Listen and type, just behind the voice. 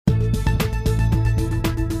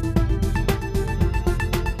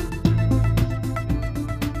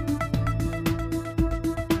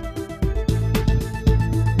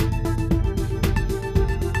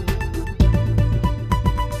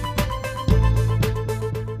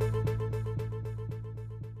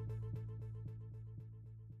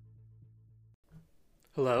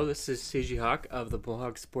Hello, this is CG Hawk of the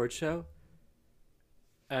Bullhawk Sports Show.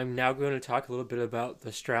 I'm now going to talk a little bit about the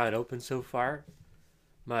Australian Open so far,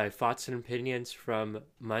 my thoughts and opinions from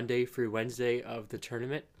Monday through Wednesday of the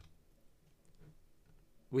tournament.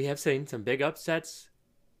 We have seen some big upsets.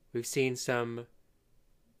 We've seen some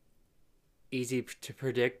easy to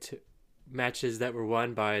predict matches that were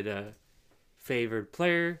won by the favored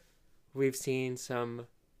player. We've seen some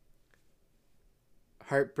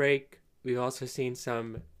heartbreak. We've also seen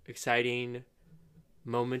some exciting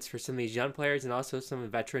moments for some of these young players and also some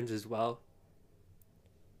veterans as well.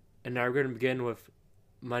 And now we're going to begin with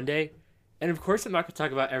Monday. And of course, I'm not going to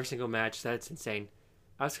talk about every single match. That's insane.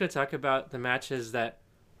 I was going to talk about the matches that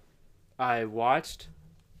I watched,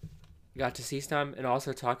 got to see some, and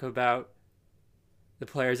also talk about the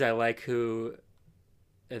players I like who,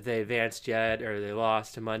 if they advanced yet or they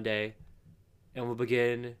lost to Monday. And we'll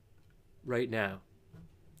begin right now.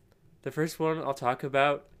 The first one I'll talk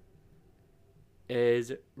about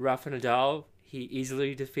is Rafa Nadal. He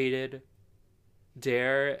easily defeated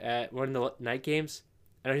Dare at one of the night games.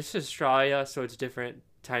 And it's Australia, so it's different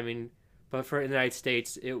timing. But for the United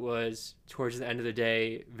States, it was towards the end of the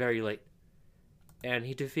day, very late. And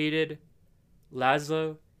he defeated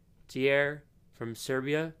Laszlo Djere from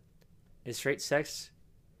Serbia in straight sets,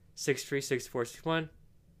 6-3, 6-4, 6-1,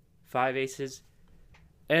 5 aces.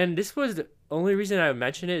 And this was the only reason I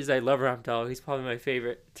mention it is I love Rafa Nadal. He's probably my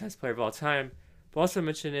favorite tennis player of all time. But also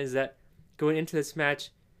mention is that going into this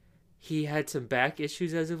match, he had some back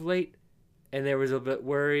issues as of late, and there was a bit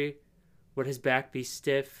worry, would his back be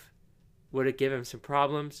stiff? Would it give him some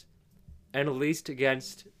problems? And at least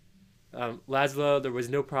against Laszlo, there was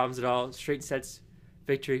no problems at all. Straight sets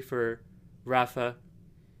victory for Rafa.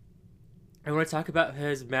 I want to talk about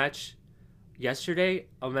his match yesterday.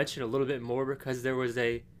 I'll mention a little bit more because there was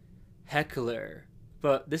a heckler,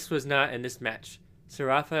 but this was not in this match. So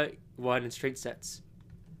Rafa won in straight sets.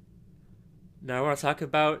 Now I want to talk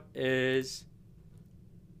about is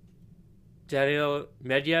Daniil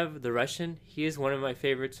Medvedev, the Russian. He is one of my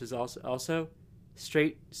favorites. Is also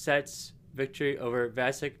straight sets victory over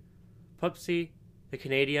Vasek Pupsi, the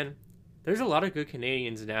Canadian. There's a lot of good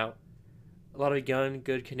Canadians now. A lot of young,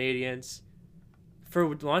 good Canadians. For a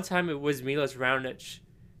long time, it was Milos Raonic.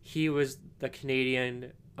 He was the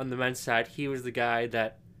Canadian on the men's side. He was the guy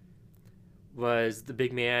that was the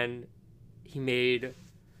big man. He made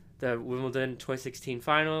the Wimbledon 2016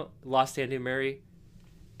 final, lost to Andy Murray,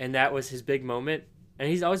 and that was his big moment. And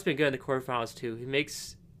he's always been good in the quarterfinals too. He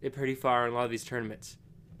makes it pretty far in a lot of these tournaments.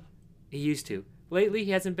 He used to. Lately,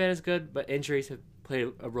 he hasn't been as good, but injuries have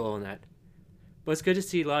played a role in that. But it's good to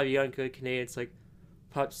see a lot of young, good Canadians like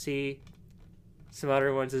Pupsi, some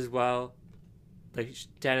other ones as well, like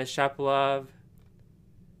Denis Shapovalov,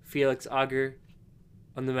 Felix Auger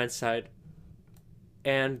on the men's side.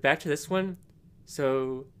 And back to this one.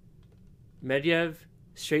 So Medvedev,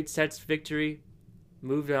 straight sets victory,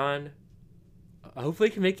 moved on. Hopefully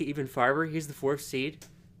he can make it even farther. He's the 4th seed.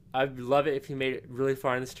 I'd love it if he made it really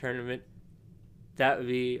far in this tournament. That would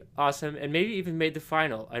be awesome. And maybe even made the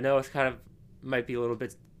final. I know it's kind of might be a little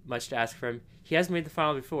bit much to ask for him. He has made the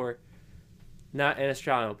final before. Not in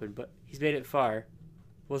Australian Open, but he's made it far.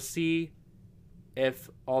 We'll see if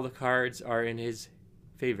all the cards are in his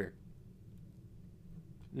favor.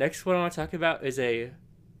 Next one I want to talk about is a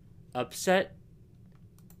upset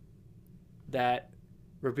that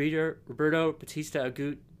Roberto Batista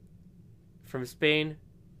Agut from Spain,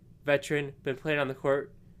 veteran, been playing on the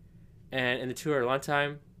court and in the tour a long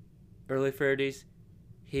time, early 30s.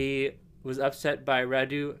 He was upset by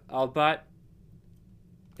Radu Albat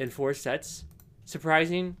in 4 sets.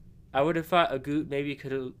 Surprising. I would have thought Agut maybe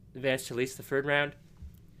could have advanced to at least the 3rd round.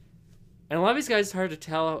 And a lot of these guys, it's hard to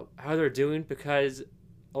tell how they're doing because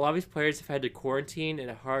a lot of these players have had to quarantine in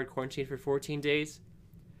a hard quarantine for 14 days.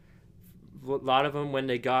 A lot of them, when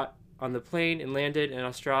they got on the plane and landed in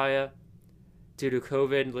Australia due to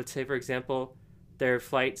COVID, let's say, for example, their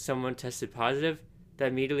flight, someone tested positive, that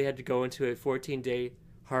immediately had to go into a 14-day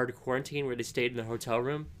hard quarantine where they stayed in the hotel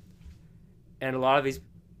room. And a lot of these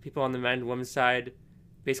people on the men and women's side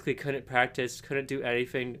basically couldn't practice, couldn't do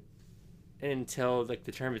anything until the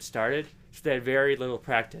tournament started. So they had very little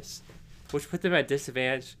practice, which put them at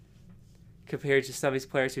disadvantage compared to some of these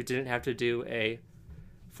players who didn't have to do a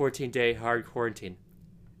 14-day hard quarantine.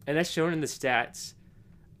 And that's shown in the stats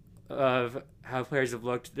of how players have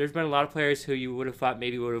looked. There's been a lot of players who you would have thought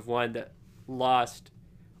maybe would have won that lost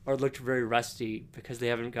or looked very rusty because they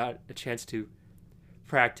haven't got a chance to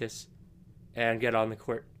practice and get on the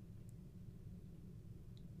court.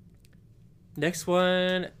 Next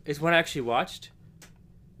one is one I actually watched.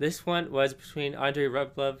 This one was between Andrei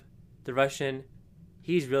Rublev, the Russian,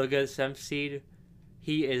 He's really good at 7th seed.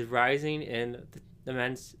 He is rising in the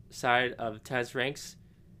men's side of tennis ranks.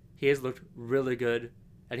 He has looked really good,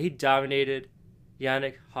 and he dominated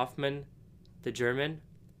Yannick Hoffmann, the German.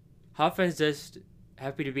 Hoffmann's just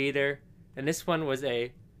happy to be there, and this one was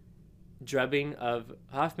a drubbing of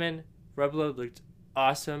Hoffmann. Rublev looked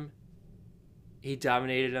awesome. He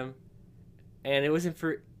dominated him, and it wasn't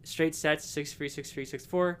for straight sets, 6-3, 6-3,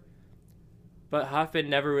 6-4. But Hoffmann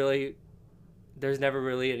there's never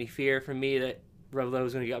really any fear from me that Rublev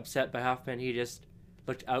was going to get upset by Hoffmann. He just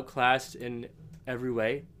looked outclassed in every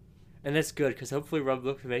way, and that's good because hopefully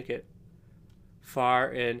Rublev can make it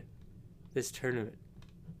far in this tournament.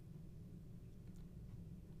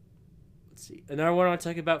 Let's see. Another one I want to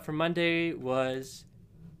talk about for Monday was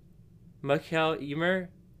Mikael Ymer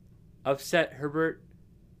upset Herbert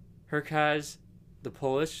Hurkacz, the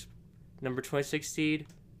Polish number 26 seed.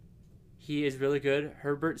 He is really good,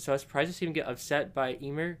 Herbert, so I was surprised to see him get upset by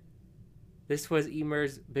Ymer. This was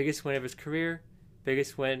Ymer's biggest win of his career,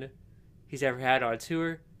 biggest win he's ever had on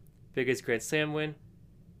tour, biggest Grand Slam win,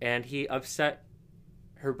 and he upset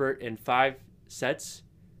Herbert in 5 sets.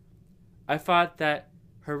 I thought that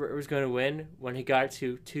Herbert was going to win when he got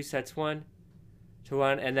to 2-1,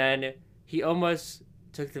 and then he almost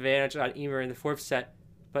took the advantage on Ymer in the 4th set,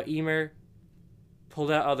 but Ymer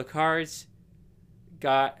pulled out all the cards,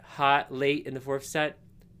 got hot late in the 4th set,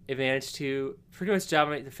 and managed to pretty much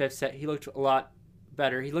dominate the 5th set. He looked a lot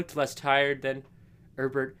better. He looked less tired than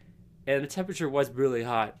Herbert, and the temperature was really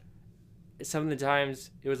hot. Some of the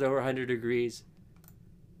times it was over 100 degrees,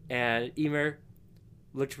 and Ymer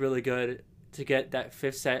looked really good to get that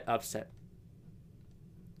 5th set upset.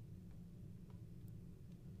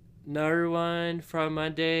 Another one from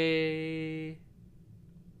Monday.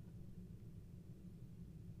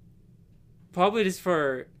 Probably just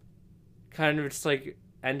for kind of just like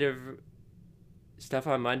end of stuff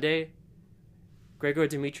on Monday. Grigor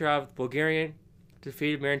Dimitrov, Bulgarian,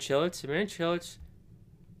 defeated Marin Cilic. Marin Cilic,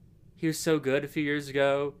 he was so good a few years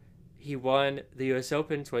ago. He won the U.S.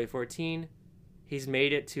 Open 2014. He's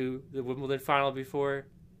made it to the Wimbledon final before,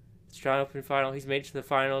 the Australian Open final. He's made it to the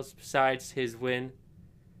finals besides his win.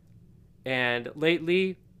 And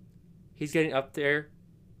lately, he's getting up there.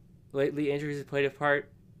 Lately, injuries have played a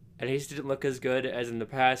part, and he just didn't look as good as in the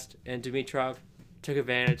past. And Dimitrov took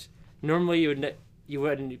advantage. Normally, you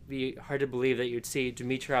wouldn't be hard to believe that you'd see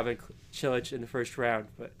Dimitrov and Cilic in the first round,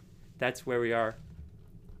 but that's where we are.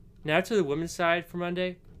 Now to the women's side for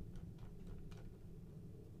Monday.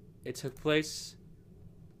 It took place.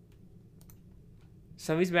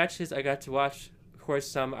 Some of these matches I got to watch. Of course,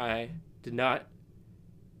 some I did not.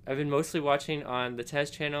 I've been mostly watching on the Tennis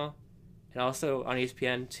Channel and also on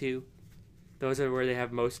ESPN too. Those are where they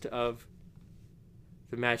have most of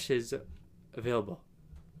the matches available.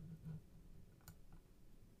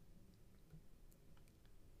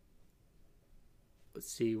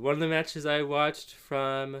 Let's see. One of the matches I watched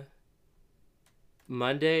from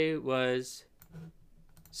Monday was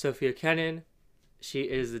Sofia Kenin. She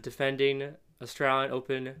is the defending Australian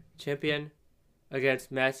Open champion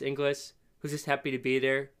against Mats Inglis, who's just happy to be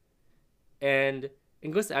there. And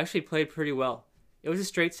Inglis actually played pretty well. It was a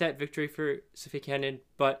straight set victory for Sofia Kenin,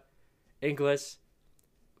 but Inglis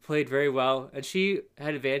played very well. And she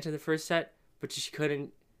had advantage in the first set, but she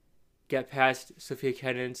couldn't get past Sofia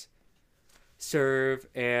Kenin's serve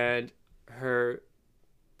and her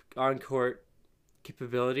on-court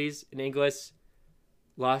capabilities. And Inglis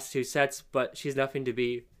lost 2 sets, but she's nothing to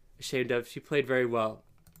be ashamed of. She played very well.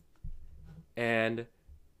 And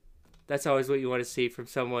that's always what you want to see from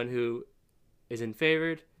someone who isn't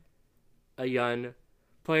favored, a young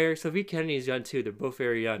player. Sofia Kenin is young too. They're both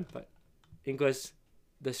very young, but Inglis,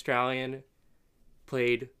 the Australian,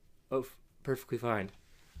 played perfectly fine.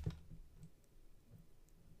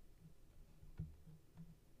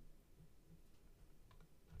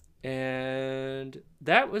 And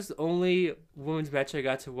that was the only women's match I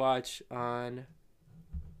got to watch on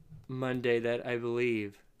Monday that I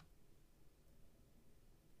believe.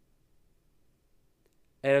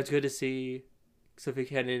 And it was good to see Sofia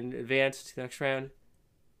Kenin advance to the next round.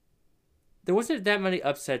 There wasn't that many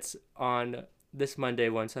upsets on this Monday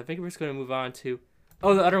one, so I think we're just going to move on to...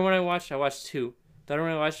 Oh, the other one I watched 2. The other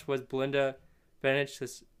one I watched was Belinda Bencic,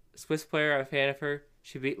 this Swiss player. I'm a fan of her.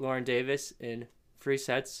 She beat Lauren Davis in 3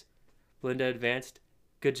 sets. Belinda advanced.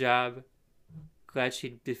 Good job. Glad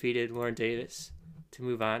she defeated Lauren Davis to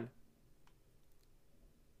move on.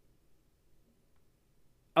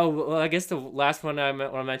 Oh, well, I guess the last one I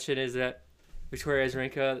want to mention is that Victoria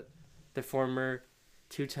Azarenka, the former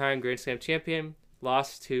 2-time Grand Slam champion,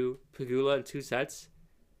 lost to Pegula in 2 sets.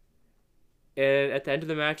 And at the end of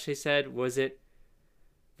the match, they said, was it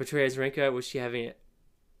Victoria Azarenka, was she having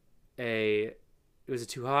a... Was it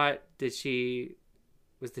too hot?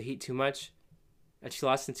 Was the heat too much? And she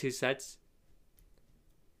lost in 2 sets.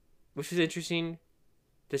 Which was interesting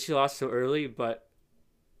that she lost so early, but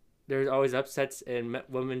there's always upsets in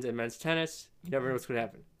women's and men's tennis. You never know what's going to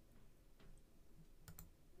happen.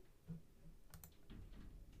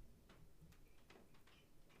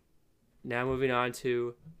 Now moving on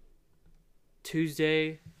to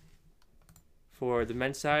Tuesday for the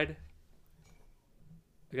men's side.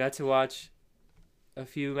 I got to watch a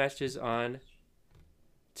few matches on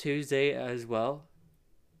Tuesday as well.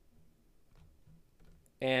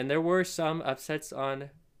 And there were some upsets on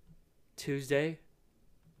Tuesday,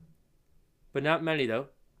 but not many though.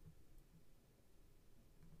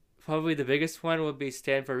 Probably the biggest one would be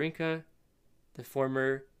Stan Wawrinka, the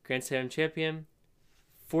former Grand Slam champion.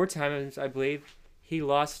 4 times, I believe, he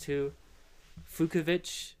lost to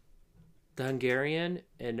Fucsovics, the Hungarian,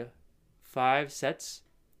 in 5 sets.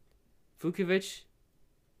 Fucsovics,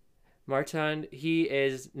 Martin, he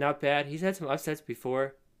is not bad. He's had some upsets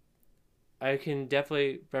before. I can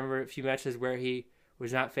definitely remember a few matches where he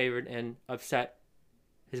was not favored and upset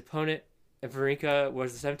his opponent. And Wawrinka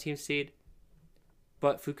was the 17th seed,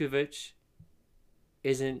 but Fucsovics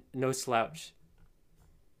isn't no slouch.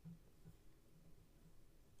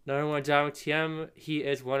 Another one, Dominic Thiem, he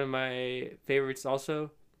is one of my favorites also.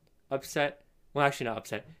 Upset. Well, actually not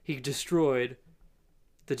upset. He destroyed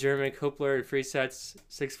the German Kopler in 3 sets,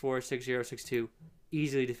 6-4, 6-0, 6-2.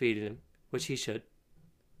 Easily defeated him, which he should.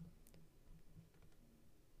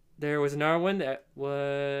 There was another one that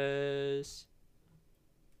was...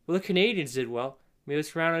 Well, the Canadians did well.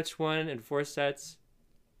 Milos Raonic won in 4 sets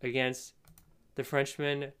against the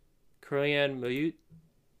Frenchman Corentin Moutet.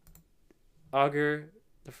 Auger,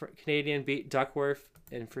 the Canadian, beat Duckworth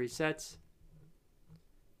in 3 sets.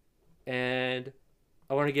 And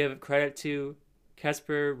I want to give credit to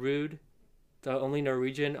Casper Ruud, the only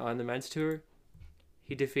Norwegian on the men's tour.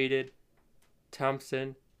 He defeated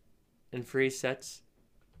Thompson in 3 sets.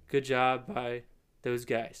 Good job by those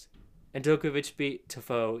guys. And Djokovic beat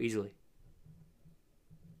Tiafoe easily.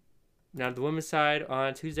 Now the women's side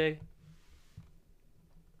on Tuesday.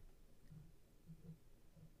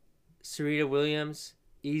 Serena Williams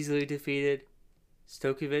easily defeated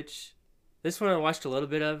Stojkovic. This one I watched a little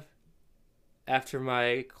bit of after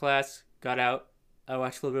my class got out. I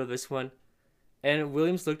watched a little bit of this one. And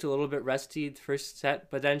Williams looked a little bit rusty the first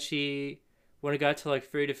set, but then when it got to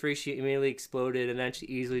like 3-3, she immediately exploded, and then she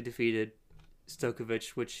easily defeated Stojkovic,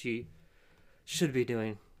 which she should be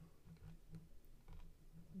doing.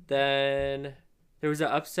 Then there was an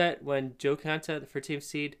upset when Jo Konta, the 13th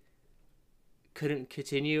seed, couldn't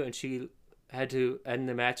continue, and she had to end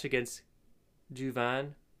the match against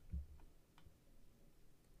Juvan.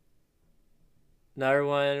 Another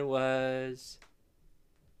one was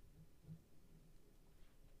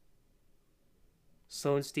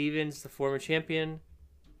Sloane Stephens, the former champion,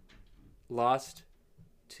 lost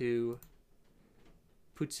to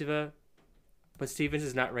Putseva, but Stephens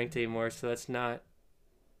is not ranked anymore, so that's not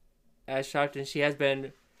as shocked, and she has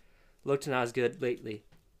been looked not as good lately.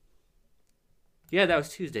 Yeah, that was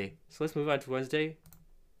Tuesday. So let's move on to Wednesday.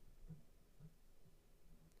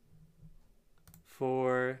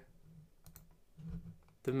 For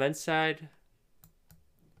the men's side,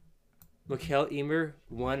 Mikael Ymer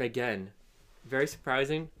won again. Very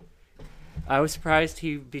surprising. I was surprised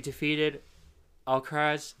he defeated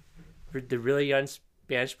Alcaraz, the really young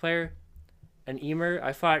Spanish player. And Ymer,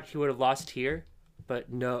 I thought he would have lost here,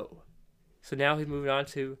 but no. So now he's moving on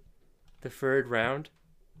to the 3rd round.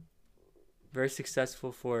 Very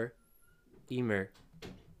successful for Ymer.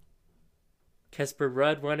 Casper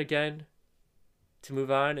Ruud won again to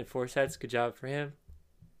move on in 4 sets. Good job for him.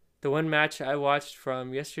 The one match I watched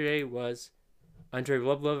from yesterday was Andrei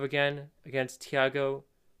Rublev again against Thiago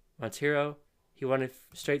Monteiro. He won in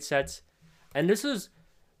straight sets. And the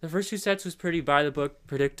first 2 sets was pretty by the book,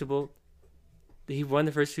 predictable. He won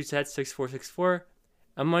the first 2 sets 6-4, 6-4.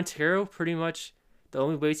 And Monteiro, pretty much the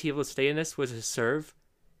only way he was able to stay in this was his serve.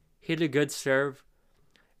 He had a good serve,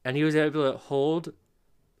 and he was able to hold.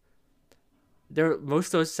 Most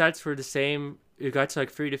of those sets were the same. It got to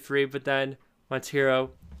like 3-3, but then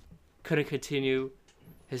Monteiro couldn't continue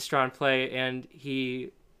his strong play, and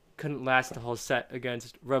he couldn't last the whole set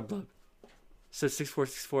against Rublev. So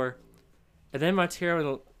 6-4, 6-4. And then Monteiro in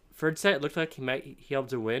the 3rd set, it looked like he might be able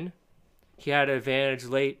to win. He had an advantage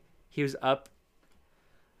late. He was up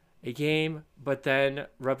a game, but then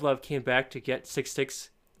Rublev came back to get 6-6.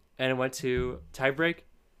 And it went to tiebreak.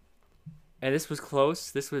 And this was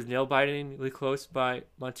close. This was nail-bitingly close by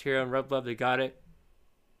Monteiro and Rublev. They got it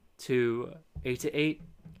to 8-8.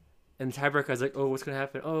 And the tiebreaker, I was like, oh, what's going to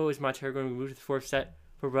happen? Oh, is Montero going to move to the fourth set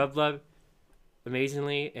for Rublev?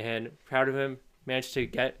 Amazingly, and proud of him, managed to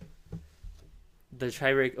get the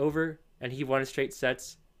tiebreak over, and he won straight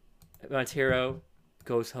sets. Montero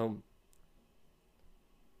goes home.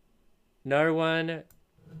 Another one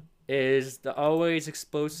is the always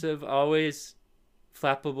explosive, always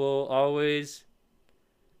flappable, always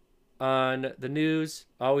on the news,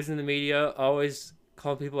 always in the media, always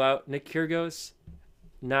calling people out. Nick Kyrgios,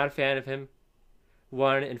 not a fan of him.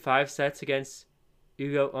 Won in 5 sets against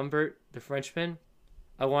Hugo Humbert, the Frenchman.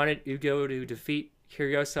 I wanted Hugo to defeat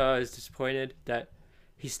Kyrgios, so I was disappointed that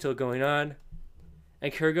he's still going on.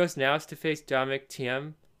 And Kyrgios now has to face Dominic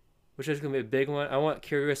Thiem, which is going to be a big one. I want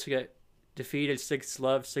Kyrgios to get defeated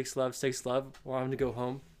 6-love, 6-love, 6-love. I want him to go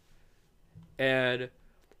home. And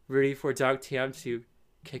ready for Dominic Thiem to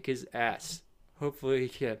kick his ass. Hopefully he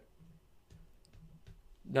can.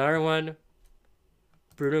 Another one,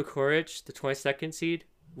 Bruno Coric, the 22nd seed,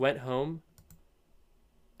 went home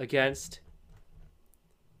against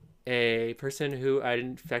a person who I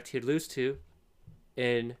didn't expect he'd lose to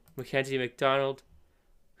in Mackenzie McDonald,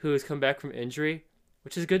 who has come back from injury,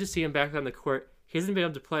 which is good to see him back on the court. He hasn't been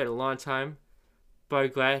able to play in a long time, but I'm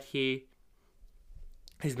glad he's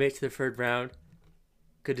made it to the third round.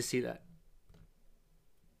 Good to see that.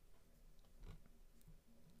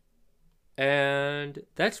 And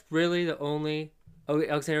that's really the only... Oh,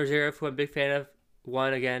 Alexander Zverev, who I'm a big fan of,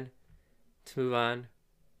 won again to move on.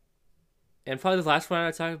 And probably the last one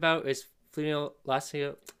I'll talk about is Feliciano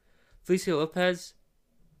Lopez.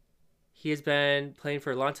 He has been playing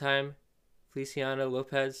for a long time. Feliciano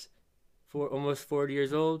Lopez, for almost 40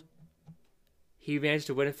 years old. He managed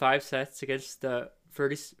to win in 5 sets against the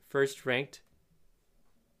 31st ranked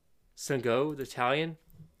Sango, the Italian.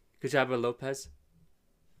 Good job by Lopez.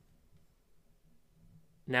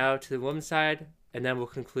 Now to the women's side, and then we'll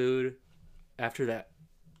conclude after that.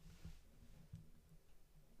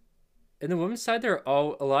 In the women's side, a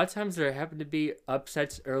lot of times there happen to be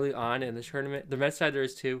upsets early on in the tournament. The men's side there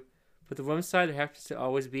is too, but the women's side there happens to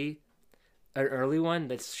always be an early one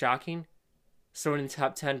that's shocking. Someone in the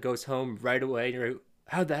top 10 goes home right away, and you're like,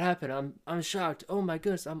 how'd that happen? I'm shocked. Oh my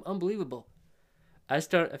goodness, I'm unbelievable. I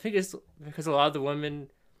think it's because a lot of the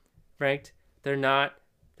women ranked, they're not.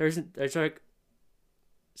 There's like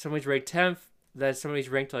somebody's ranked 10th, then somebody's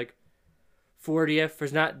ranked like 40th.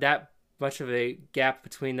 There's not that much of a gap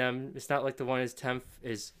between them. It's not like the one who's 10th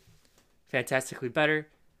is fantastically better,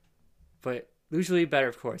 but usually better,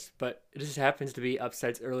 of course. But it just happens to be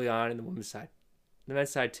upsets early on in the women's side, the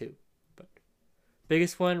men's side too. But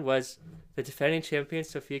biggest one was the defending champion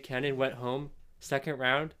Sofia Kenin went home second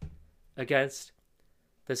round against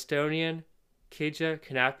the Estonian Kaja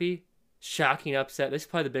Kanepi. Shocking upset. This is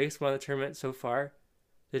probably the biggest one of the tournament so far.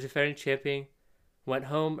 The defending champion went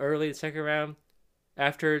home early the second round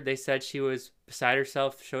after they said she was beside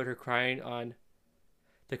herself, showed her crying on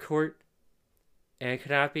the court. And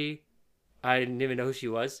Kanepi, I didn't even know who she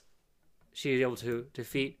was. She was able to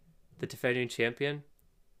defeat the defending champion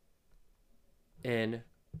in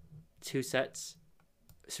 2 sets.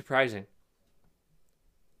 Surprising.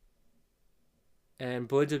 And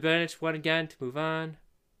Belinda Bencic won again to move on.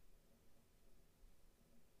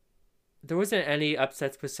 There wasn't any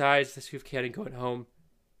upsets besides the Swift Cannon going home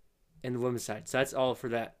in the women's side. So that's all for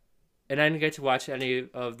that. And I didn't get to watch any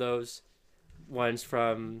of those ones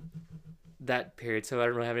from that period, so I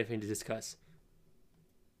don't really have anything to discuss.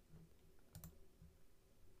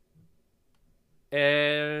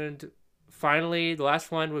 And finally, the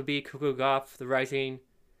last one would be Coco Gauff, the rising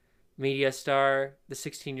media star, the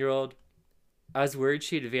 16-year-old. I was worried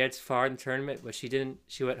she'd advanced far in the tournament, but she didn't.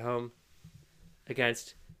 She went home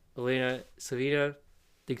against Elena Svitolina,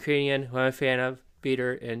 the Ukrainian, who I'm a fan of, beat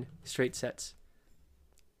her in straight sets.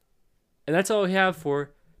 And that's all we have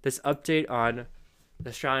for this update on the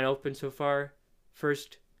Australian Open so far.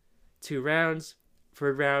 First 2 rounds.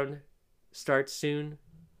 Third round starts soon.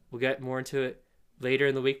 We'll get more into it later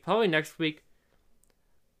in the week. Probably next week.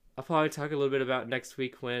 I'll probably talk a little bit about next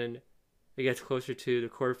week when it gets closer to the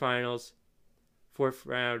quarterfinals, 4th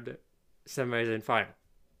round, semis, and final.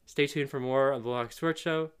 Stay tuned for more on the Blue Hawk Sports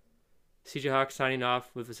Show. CJ Hawk signing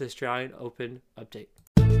off with this Australian Open update.